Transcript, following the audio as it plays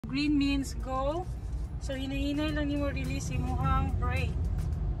Green means go. So hinahinay lang mo release imuhang brake.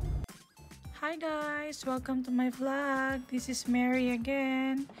 Hi guys, welcome to my vlog. This is Mary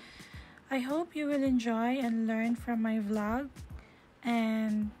again. I hope you will enjoy and learn from my vlog.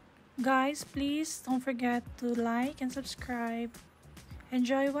 And guys, please don't forget to like and subscribe.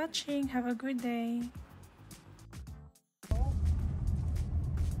 Enjoy watching. Have a good day.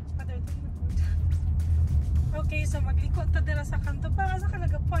 Okay, so maglikot ta dira sa kanto para sa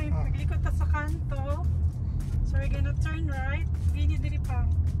kalaga point. Maglikot ta sa kanto. So we're gonna turn right. Gini diri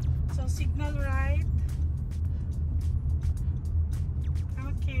pang. So signal right.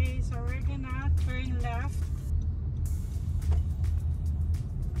 Okay, so we're gonna turn left.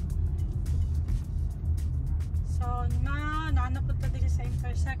 So now naanapod ta diri sa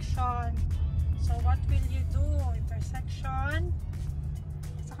intersection. So what will you do? Intersection.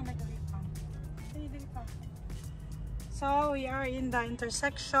 Sa kanang diri pang. Diri pang. So we are in the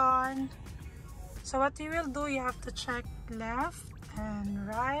intersection. So what you will do, you have to check left and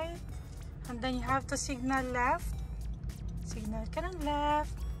right, and then you have to signal left. Signal ka ng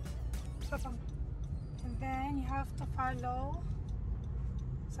left. And then you have to follow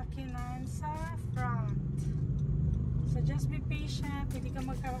sa kinan sa front. So just be patient, hindi ka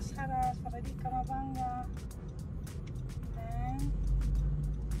magkaras-haras para di ka mabangga. Then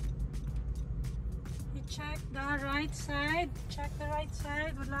check the right side. Check the right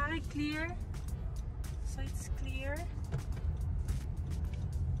side. Wala, clear. So it's clear.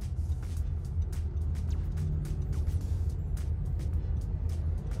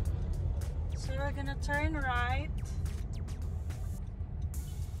 So we're gonna turn right.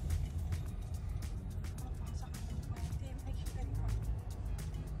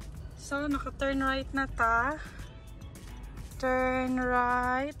 So naka-turn right na ta. Turn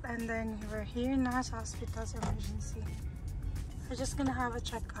right, and then we're here na sa hospital's emergency. We're just gonna have a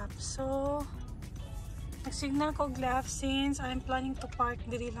checkup. So nag-signal ko left since I'm planning to park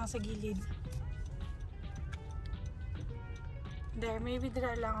diri lang sa gilid. There, maybe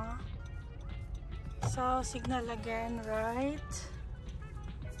dira lang. So signal again right,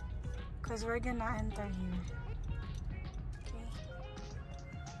 because we're gonna enter here.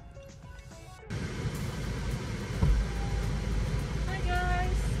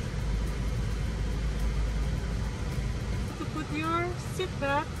 Your seat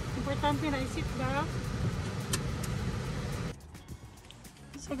belt, importante na i-seat belt.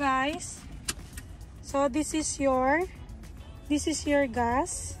 So guys, so this is your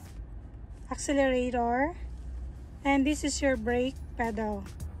gas, accelerator, and this is your brake pedal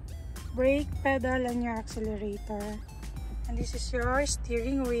and your accelerator, and this is your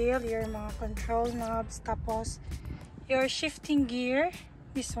steering wheel, your mga control knobs, tapos your shifting gear,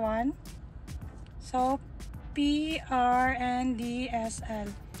 this one. So P, R, and D, S,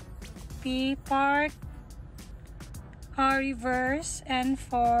 L. P, park. R, reverse. N,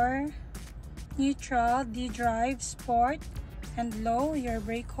 for neutral. D, drive, sport. And low, your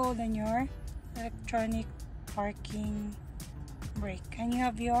brake hold and your electronic parking brake. And you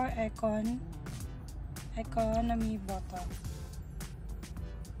have your economy button.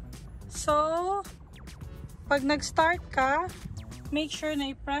 So pag nag-start ka, make sure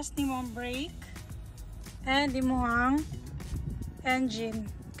na i-press ni mo ang brake and imuhang engine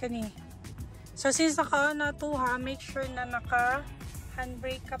kani. So since naka na tuha, make sure na naka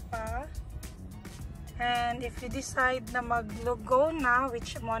handbrake ka pa. And if you decide na mag-go na,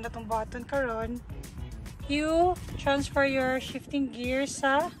 which mo na tong button karon, you transfer your shifting gear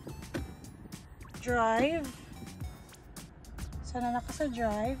sa drive. So na naka sa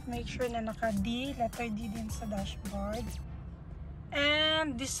drive, make sure na naka D, letter D din sa dashboard.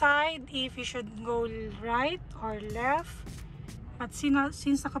 And decide if you should go right or left. But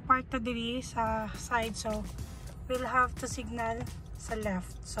since nakapark na diri sa side, so we'll have to signal sa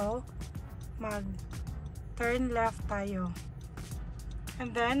left. So mag turn left tayo.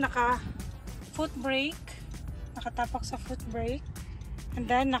 And then naka foot brake, nakatapak sa foot brake. And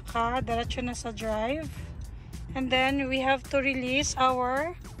then naka diretso na sa drive. And then we have to release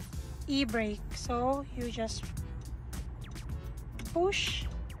our e-brake. So you just push.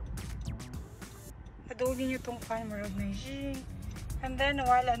 Padulin nyo tong fan marag na yung, and then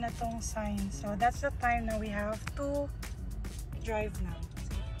wala na tong sign. So that's the time na we have to drive now.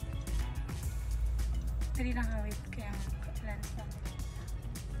 Dali lang hawit kaya lens na.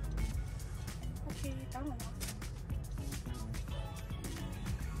 Okay, tama na.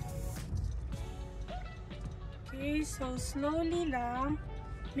 Okay, so slowly lang.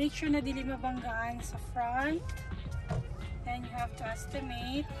 Make sure na dili mabanggaan sa front. Then you have to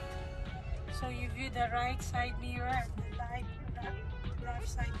estimate. So you view the right side mirror, the left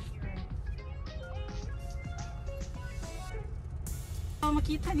left side mirror. So,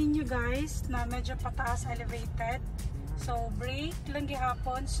 makita ninyo guys na medyo pataas elevated. So brake lang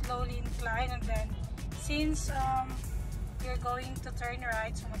gihapon, slowly incline, and then since you're going to turn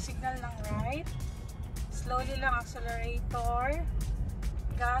right, so mag-signal ng right, slowly lang accelerator,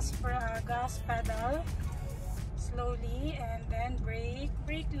 gas pedal, slowly, and then brake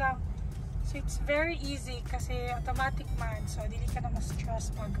lang. So it's very easy kasi automatic man, so dili ka na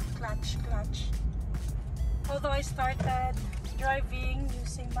ma-stress pag clutch. Although I started driving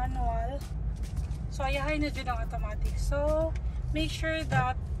using manual, so ayahay na dyan ang automatic. So make sure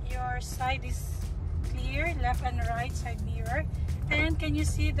that your side is clear, left and right side mirror. And can you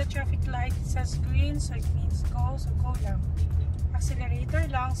see the traffic light? It says green, so it means go, so go lang. Accelerator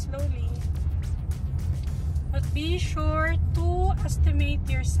lang, slowly. But be sure to estimate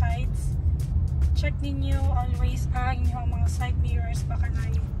your sides. Check ninyo always ang inyong mga side mirrors, baka na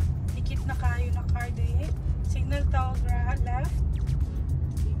dikit na kayo na car day. Signal tao left.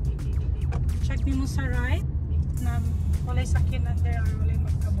 Check nimo sa right na walay sakyanan there or walay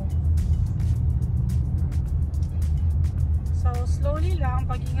magtabo. So slowly lang,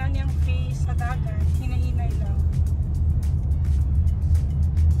 pag-ingan yung face sa dagat, hinahinay lang.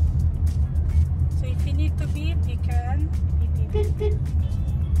 So if you need to beep, you can beep.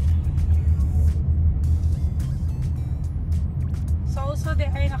 So also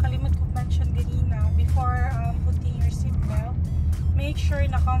there ay nakalimot ko mention ganina before putting your seat belt. Make sure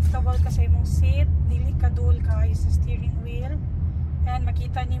na comfortable ka sa imong seat, dili kadul kayo sa steering wheel, and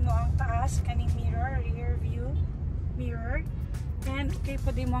makita nimo ang taas kaning mirror, rear view mirror, and okay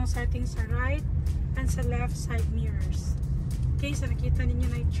po din mo ang setting sa right and sa left side mirrors. Okay, so nakita ninyo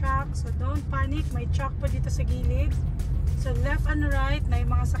na yung track, so don't panic, may track po dito sa gilid. So left and right na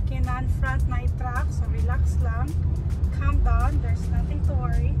yung mga sakyanan, front na yung track, so relax lang, calm down, there's nothing to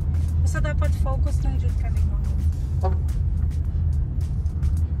worry. Basta dapat focus ng jud ka nimo.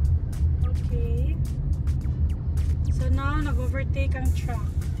 Okay. So now, nag-overtake ang truck.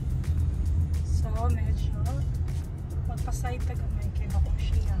 So, medyo magpaside ta gamay kay ako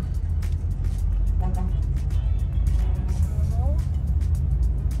siya. So,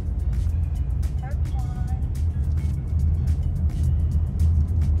 that one.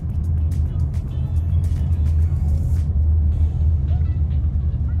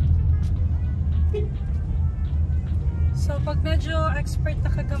 So, pag medyo expert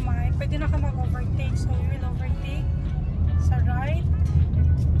na kagamay, pwede na ka mag-overtake. So, you will overtake sa right.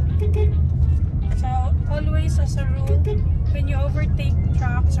 So, always as a rule, when you overtake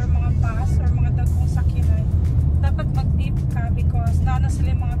trucks or mga bus or mga dagkong sakyanan, dapat mag-beep ka because na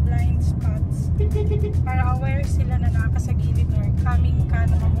sila mga blind spots para aware sila na naka sa gilid or coming ka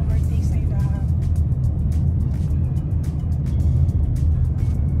na mag-overtake sa ilahan.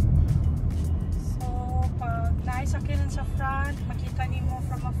 So, pag naisakyanan sa front, makita nimo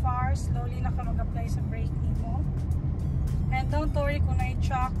from afar, slowly na ka mag-apply sa brake nimo. And don't worry kung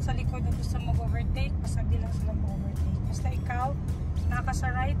na-truck sa likod na gusto mag-overtake, pasabi lang sila mag-overtake. Basta ikaw, naka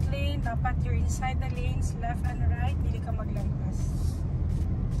sa right lane, dapat you're inside the lanes, left and right, hindi ka maglampas.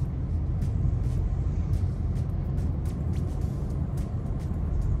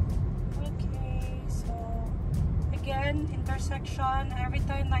 Okay, so again, intersection, every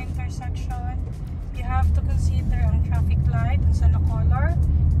time na intersection, you have to consider ang traffic light, kung saan na color.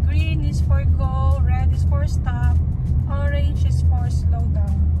 Green is for go, red is for stop, orange is for slow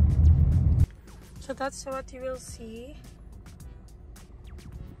down. So that's what you will see.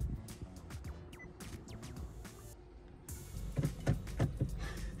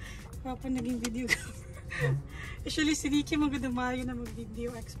 Papa naging video camera. Usually si Nikki magdamayo na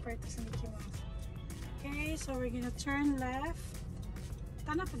mag-video expert sa Nikki Mouse. Okay, so we're gonna turn left.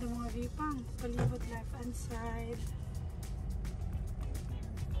 Tana pa mga view pang palibot left hand side.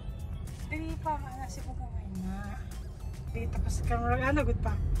 Dili pa si ko kamay na. Dito pa sa camera, ano good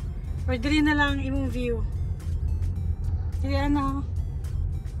pa? Or dili na lang imong view. Dili ano?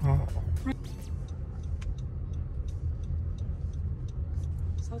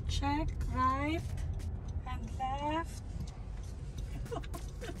 So check right and left.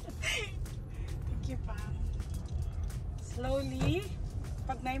 Thank you pa. Slowly,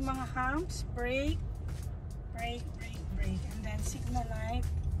 pag na yung mga humps, brake, brake, brake, brake, and then signal light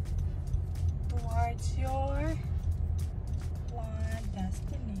towards your planned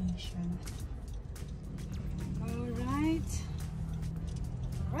destination. Alright.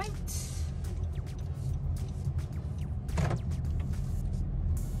 Alright.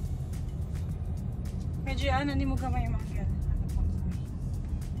 Medyo ano ni mo gamay manggal. Ano pang gamay?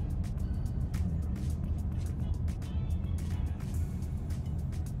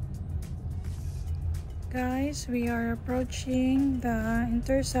 Guys, we are approaching the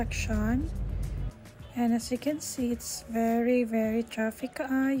intersection, and as you can see, it's very traffic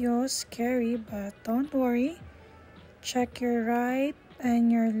kaayo, scary, but don't worry. Check your right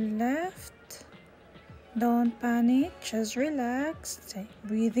and your left. Don't panic, just relax.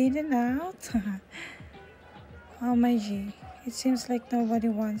 Breathe in and out. Oh my G, it seems like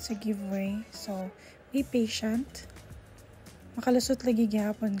nobody wants to give way, so be patient. Makalusot lagi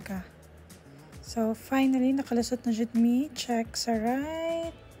gihapon ka. So finally, nakalusot na jud me. Check sa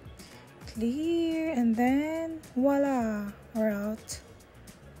right, clear, and then voila, we're out.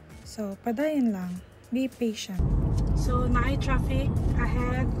 So padayon lang, be patient. So night traffic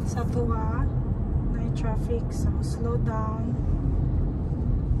ahead sa tuwa. Night traffic, so slow down.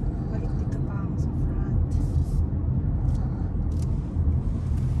 Balik dito pa sa front.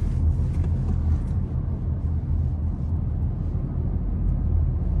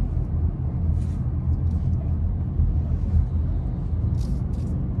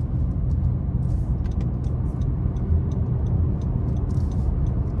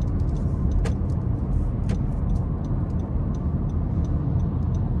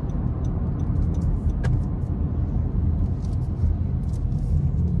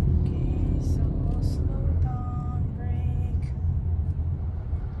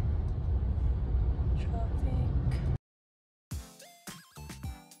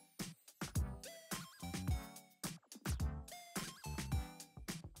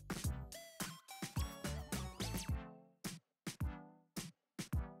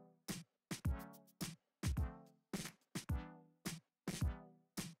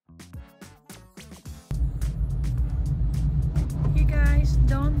 Guys,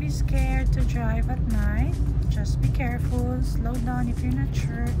 don't be scared to drive at night. Just be careful, slow down if you're not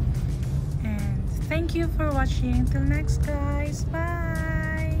sure. And thank you for watching. Till next, guys. Bye.